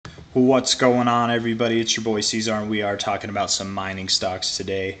What's going on, everybody? It's your boy C-Zar, and we are talking about some mining stocks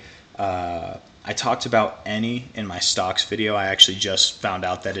today. I talked about any in my stocks video. I actually just found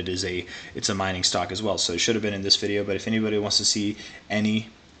out that it's a mining stock as well, so it should have been in this video. But if anybody wants to see any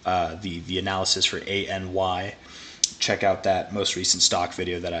the analysis for ANY, check out that most recent stock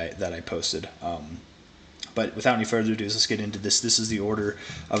video that I posted. But without any further ado, let's get into this. This is the order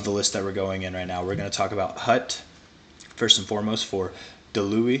of the list that we're going in right now. We're going to talk about HUT first and foremost for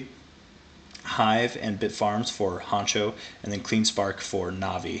Deluy, HIVE and Bitfarms for Honcho, and then CleanSpark for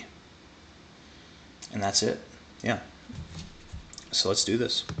Navi. And that's it. Yeah. So let's do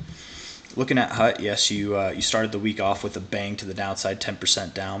this. Looking at HUT, yes, you started the week off with a bang to the downside,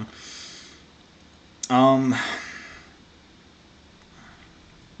 10% down. I'm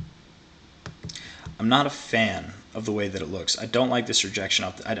not a fan of the way that it looks. I don't like this rejection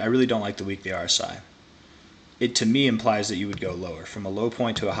off. I really don't like the weekly RSI. It to me implies that you would go lower. From a low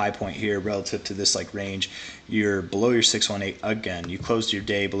point to a high point here relative to this like range, you're below your 618 again. You closed your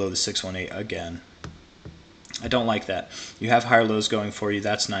day below the 618 again. I don't like that. You have higher lows going for you.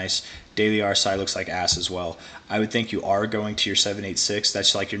 That's nice. Daily RSI looks like ass as well. I would think you are going to your 786.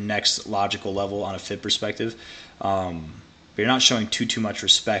 That's like your next logical level on a fib perspective. But you're not showing too much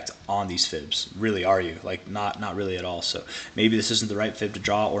respect on these fibs, really, are you? Like not really at all. So maybe this isn't the right fib to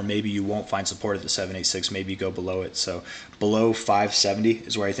draw, or maybe you won't find support at the 786. Maybe you go below it. So below 570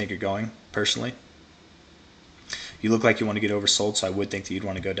 is where I think you're going personally. You look like you want to get oversold, so I would think that you'd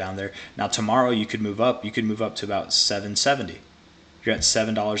want to go down there. Now tomorrow you could move up. You could move up to about 770. You're at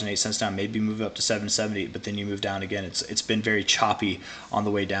 $7.08 down. Maybe move up to 770, but then you move down again. It's been very choppy on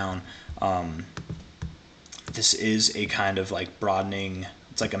the way down. This is a kind of like broadening,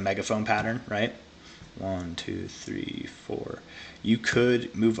 it's like a megaphone pattern, right? 1, 2, 3, 4. You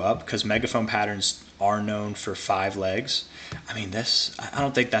could move up because megaphone patterns are known for 5 legs. I mean, I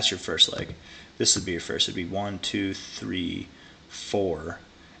don't think that's your first leg. This would be your first. It'd be 1, 2, 3, 4.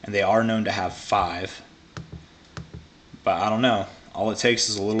 And they are known to have 5. But I don't know. All it takes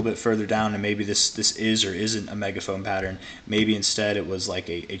is a little bit further down, and maybe this is or isn't a megaphone pattern. Maybe instead it was like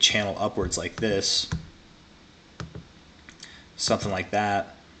a channel upwards like this. Something like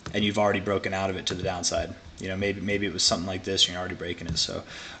that, and you've already broken out of it to the downside. You know, maybe it was something like this and you're already breaking it. So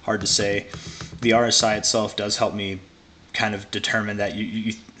hard to say. The RSI itself does help me kind of determine that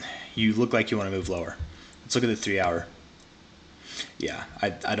you look like you want to move lower. Let's look at the 3 hour. Yeah,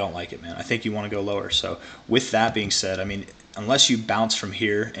 I don't like it, man. I think you want to go lower. So with that being said, I mean, unless you bounce from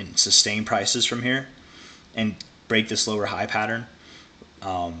here and sustain prices from here and break this lower high pattern,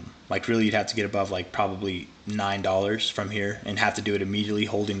 like really you'd have to get above like probably $9 from here and have to do it immediately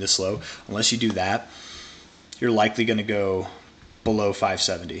holding this low. Unless you do that, you're likely going to go below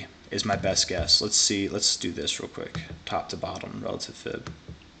 570 is my best guess. Let's see. Let's do this real quick. Top to bottom relative fib.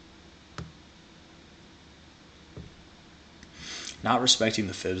 Not respecting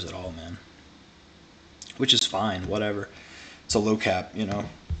the fibs at all, man. Which is fine. Whatever. It's a low cap, you know.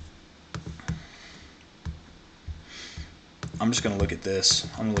 I'm just going to look at this.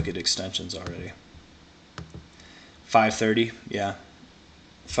 I'm going to look at extensions already. 530, yeah.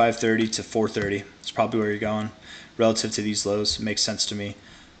 530 to 430 is probably where you're going. Relative to these lows, makes sense to me.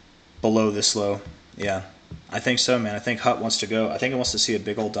 Below this low, yeah. I think so, man. I think HUT wants to go. I think it wants to see a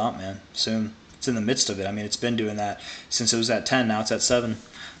big old dump, man, soon. It's in the midst of it. I mean, it's been doing that since it was at 10. Now it's at 7.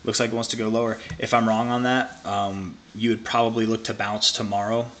 Looks like it wants to go lower. If I'm wrong on that, you would probably look to bounce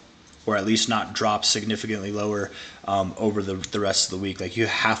tomorrow, or at least not drop significantly lower over the rest of the week. Like, you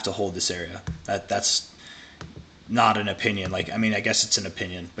have to hold this area. That's not an opinion. Like, I mean, I guess it's an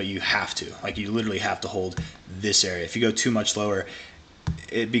opinion, but you have to. Like, you literally have to hold this area. If you go too much lower,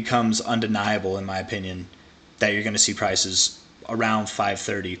 it becomes undeniable, in my opinion, that you're going to see prices around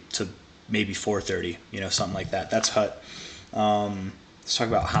 530 to maybe 430, you know, something like that. That's HUT. Let's talk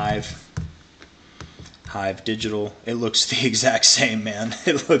about HIVE. HIVE Digital. It looks the exact same, man.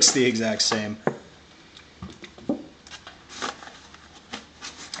 It looks the exact same.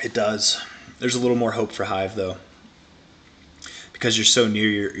 It does. There's a little more hope for HIVE, though, because you're so near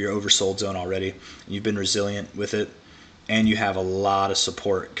your oversold zone already. You've been resilient with it, and you have a lot of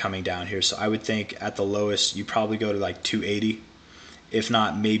support coming down here. So I would think at the lowest, you probably go to like 280. If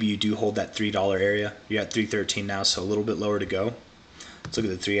not, maybe you do hold that $3 area. You're at 313 now, so a little bit lower to go. Let's look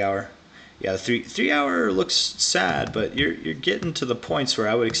at the 3 hour. Yeah, the three hour looks sad, but you're getting to the points where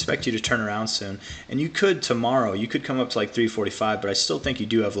I would expect you to turn around soon. And you could tomorrow. You could come up to like 345, but I still think you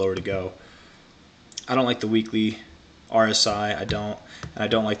do have lower to go. I don't like the weekly RSI. I don't. And I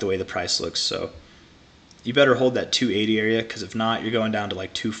don't like the way the price looks. So you better hold that 280 area, because if not, you're going down to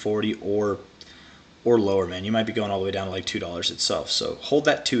like 240 or or lower, man. You might be going all the way down to like $2 itself. So hold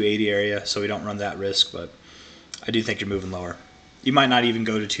that 280 area so we don't run that risk, but I do think you're moving lower. You might not even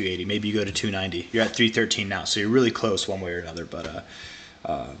go to 280. Maybe you go to 290. You're at 313 now, so you're really close one way or another. But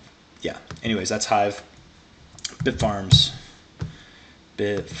yeah. Anyways, that's Hive. Bitfarms.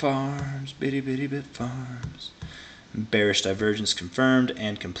 Bitfarms. Bitty bitty Bitfarms. Bearish divergence confirmed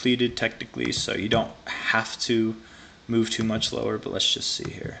and completed technically, so you don't have to move too much lower, but let's just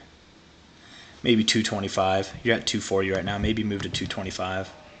see here. Maybe 225. You're at 240 right now. Maybe move to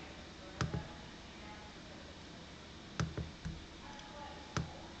 225.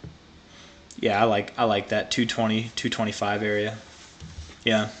 Yeah, I like that 220, 225 area.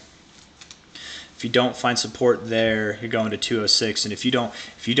 Yeah. If you don't find support there, you're going to 206, and if you don't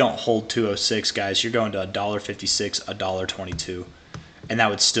hold 206, guys, you're going to $1.56, $1.22, and that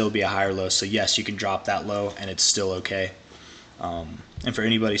would still be a higher low. So yes, you can drop that low, and it's still okay. And for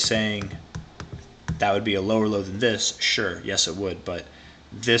anybody saying that would be a lower low than this, sure, yes it would, but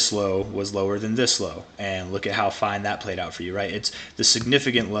this low was lower than this low, and look at how fine that played out for you, right? It's the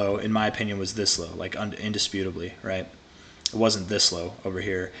significant low, in my opinion, was this low, like indisputably, right? It wasn't this low over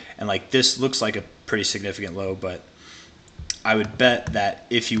here, and like this looks like a pretty significant low, but I would bet that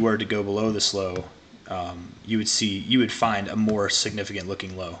if you were to go below this low, you would find a more significant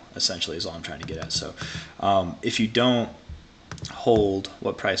looking low, essentially, is all I'm trying to get at. So if you don't hold,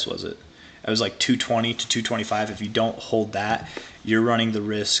 what price was it? It was like 220 to 225. If you don't hold that, you're running the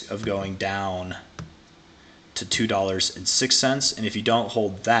risk of going down to $2.06. And if you don't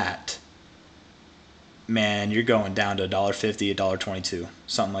hold that, man, you're going down to $1.50, $1.22,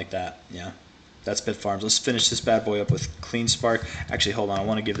 something like that. Yeah, that's Bitfarms. Let's finish this bad boy up with Clean Spark. Actually, hold on. I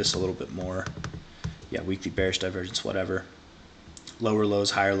want to give this a little bit more. Yeah, weekly bearish divergence, whatever. Lower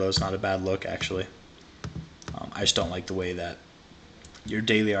lows, higher lows, not a bad look, actually. I just don't like the way that your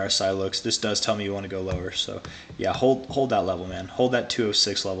daily RSI looks. This does tell me you want to go lower. So yeah, hold that level, man. Hold that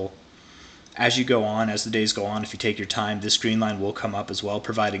 206 level. As you go on, as the days go on, if you take your time, this green line will come up as well,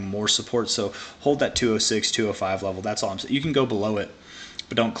 providing more support. So hold that 206, 205 level. That's all I'm saying. You can go below it,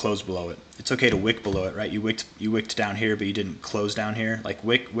 but don't close below it. It's okay to wick below it, right? You wicked down here, but you didn't close down here. Like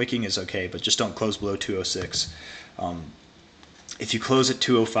wicking is okay, but just don't close below 206. If you close at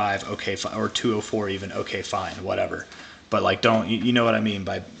 205, okay, or 204 even, okay, fine, whatever. But like, don't, you know what I mean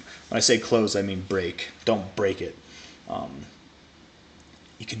by when I say close, I mean break. Don't break it.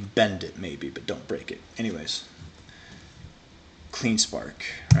 You can bend it maybe, but don't break it. Anyways, Clean Spark,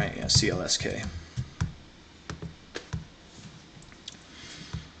 right? Yeah, CLSK.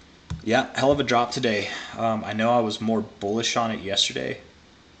 Yeah, hell of a drop today. I know I was more bullish on it yesterday,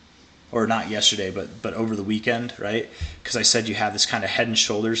 or not yesterday, but over the weekend, right? Because I said you have this kind of head and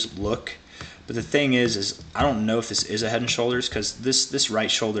shoulders look. But the thing is I don't know if this is a head and shoulders, because this right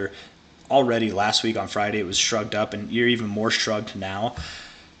shoulder already last week on Friday it was shrugged up, and you're even more shrugged now.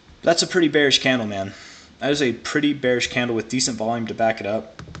 That's a pretty bearish candle, man. That is a pretty bearish candle with decent volume to back it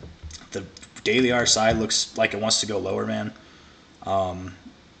up. The daily RSI looks like it wants to go lower, man.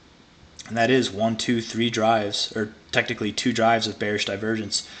 And that is 1, 2, 3 drives, or technically 2 drives of bearish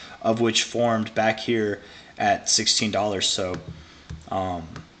divergence, of which formed back here at $16. So,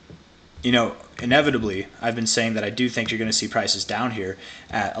 you know, inevitably, I've been saying that I do think you're going to see prices down here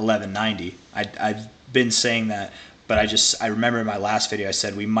at $11.90. I've been saying that, but I remember in my last video I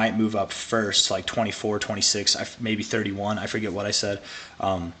said we might move up first to like 24, 26, maybe 31. I forget what I said,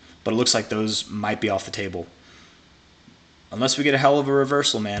 but it looks like those might be off the table. Unless we get a hell of a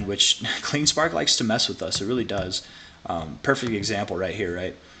reversal, man, which Clean Spark likes to mess with us. It really does. Perfect example right here,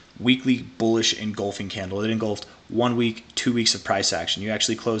 right? Weekly bullish engulfing candle. It engulfed 1 week, 2 weeks of price action. You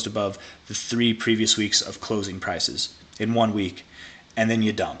actually closed above the 3 previous weeks of closing prices in 1 week, and then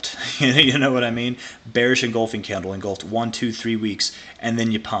you dumped. You know what I mean? Bearish engulfing candle engulfed 1, 2, 3 weeks, and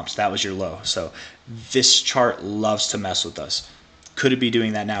then you pumped. That was your low. So this chart loves to mess with us. Could it be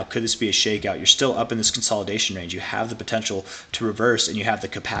doing that now? Could this be a shakeout? You're still up in this consolidation range. You have the potential to reverse, and you have the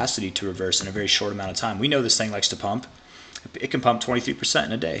capacity to reverse in a very short amount of time. We know this thing likes to pump. It can pump 23%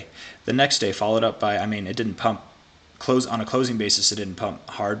 in a day. The next day followed up by, I mean, it didn't pump on a closing basis. It didn't pump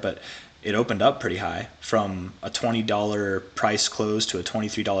hard, but it opened up pretty high from a $20 price close to a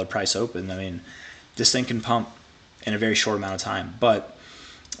 $23 price open. I mean, this thing can pump in a very short amount of time, but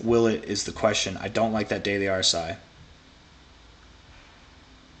will it is the question. I don't like that daily RSI.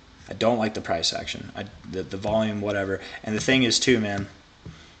 I don't like the price action, the volume, whatever. And the thing is too, man,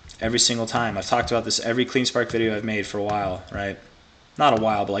 every single time, I've talked about this every Clean Spark video I've made for a while, right? Not a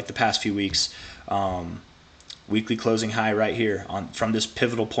while, but like the past few weeks. Weekly closing high right here from this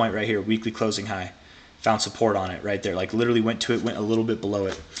pivotal point right here, weekly closing high. found support on it right there, like literally went to it, went a little bit below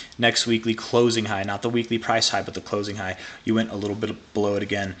it. Next weekly closing high, not the weekly price high, but the closing high, you went a little bit below it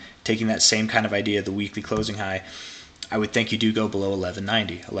again. Taking that same kind of idea, the weekly closing high, I would think you do go below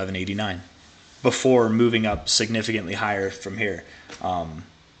 1190, 1189 before moving up significantly higher from here.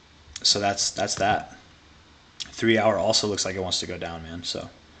 So that's that. 3 hour also looks like it wants to go down, man. So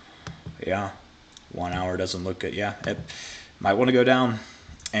yeah, 1 hour doesn't look good. Yeah, it might want to go down.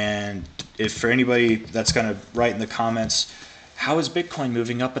 And if for anybody that's going to write in the comments, how is Bitcoin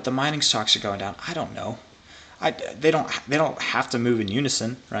moving up but the mining stocks are going down? I don't know. They don't have to move in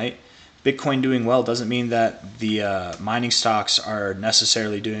unison, right? Bitcoin doing well doesn't mean that the mining stocks are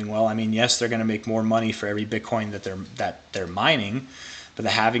necessarily doing well. I mean, yes, they're going to make more money for every Bitcoin that they're mining, but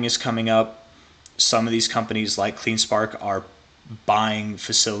the halving is coming up. Some of these companies like CleanSpark are buying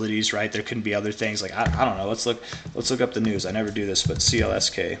facilities, right? There could be other things like I don't know. Let's look up the news. I never do this, but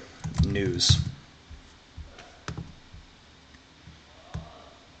CLSK news.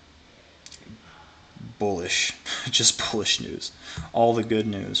 Bullish, just bullish news, all the good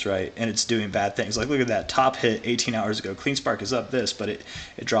news, right? And it's doing bad things. Like look at that top hit 18 hours ago. CleanSpark is up this, but it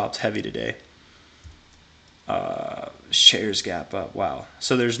dropped heavy today. Shares gap up. Wow.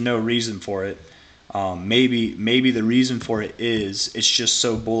 So there's no reason for it. Maybe the reason for it is it's just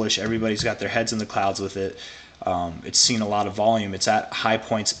so bullish. Everybody's got their heads in the clouds with it. It's seen a lot of volume. It's at high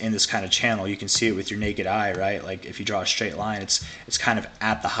points in this kind of channel. You can see it with your naked eye, right? Like if you draw a straight line, it's kind of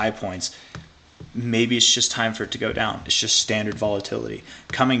at the high points. Maybe it's just time for it to go down. It's just standard volatility.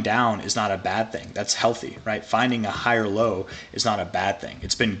 Coming down is not a bad thing. That's healthy, right? Finding a higher low is not a bad thing.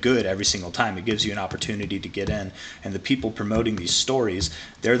 It's been good every single time. It gives you an opportunity to get in. And the people promoting these stories,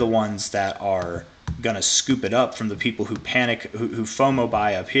 they're the ones that are going to scoop it up from the people who panic, who FOMO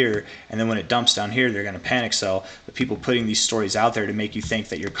buy up here, and then when it dumps down here, they're going to panic sell. The people putting these stories out there to make you think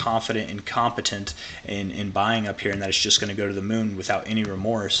that you're confident and competent in buying up here and that it's just going to go to the moon without any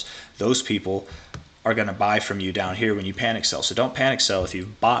remorse, those people are going to buy from you down here when you panic sell. So don't panic sell if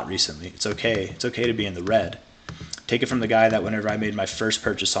you've bought recently. It's okay. It's okay to be in the red. Take it from the guy that whenever I made my first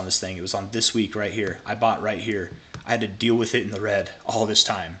purchase on this thing, it was on this week right here. I bought right here. I had to deal with it in the red all this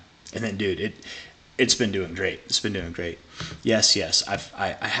time. And then, dude, it's been doing great. It's been doing great. Yes,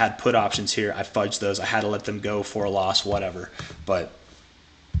 I had put options here. I fudged those. I had to let them go for a loss, whatever.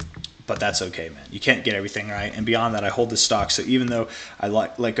 But that's okay, man. You can't get everything right. And beyond that, I hold the stock. So even though I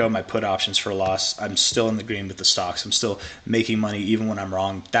let go of my put options for a loss, I'm still in the green with the stocks. I'm still making money even when I'm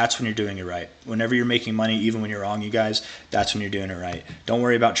wrong. That's when you're doing it right. Whenever you're making money, even when you're wrong, you guys, that's when you're doing it right. Don't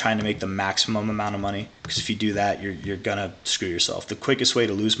worry about trying to make the maximum amount of money, because if you do that, you're going to screw yourself. The quickest way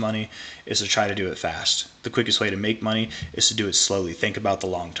to lose money is to try to do it fast. The quickest way to make money is to do it slowly. Think about the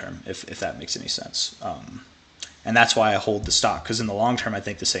long term, if that makes any sense. And that's why I hold the stock, because in the long term, I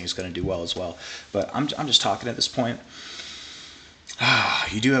think this thing is going to do well as well. But I'm just talking at this point.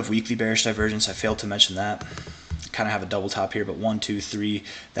 You do have weekly bearish divergence. I failed to mention that. Kind of have a double top here, but 1, 2, 3.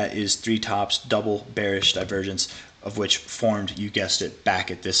 That is 3 tops, double bearish divergence, of which formed, you guessed it,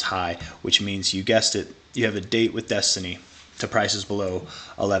 back at this high, which means you guessed it, you have a date with destiny to prices below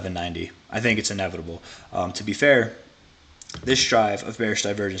 1190. I think it's inevitable. To be fair, this drive of bearish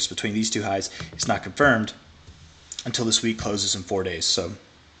divergence between these two highs is not confirmed until this week closes in 4 days. So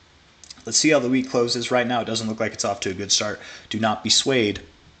let's see how the week closes. Right now, it doesn't look like it's off to a good start. Do not be swayed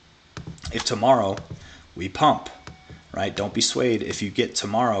if tomorrow we pump, right? Don't be swayed if you get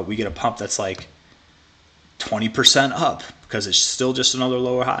tomorrow, we get a pump that's like 20% up, because it's still just another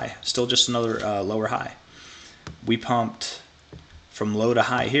lower high, still just another lower high. We pumped from low to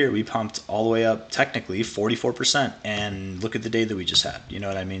high here. We pumped all the way up technically 44%, and look at the day that we just had. You know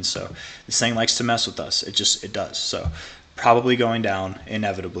what I mean? So this thing likes to mess with us. It does. So probably going down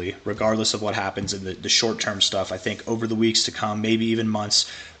inevitably, regardless of what happens in the short-term stuff. I think over the weeks to come, maybe even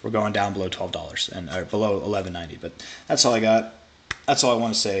months, we're going down below $12 or below 1190. But that's all I got. That's all I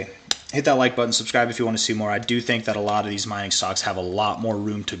want to say. Hit that like button, subscribe if you want to see more. I do think that a lot of these mining stocks have a lot more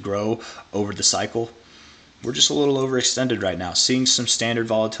room to grow over the cycle. We're just a little overextended right now. Seeing some standard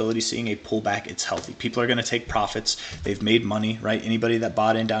volatility, seeing a pullback, it's healthy. People are going to take profits. They've made money, right? Anybody that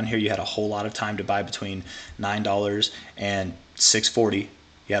bought in down here, you had a whole lot of time to buy between $9 and $6.40.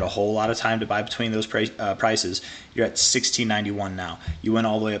 You had a whole lot of time to buy between those prices. You're at $16.91 now. You went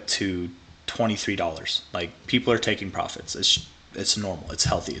all the way up to $23. Like, people are taking profits. It's normal. It's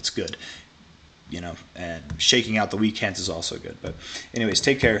healthy. It's good. You know, and shaking out the weekends is also good. But anyways,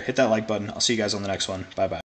 take care. Hit that like button. I'll see you guys on the next one. Bye-bye.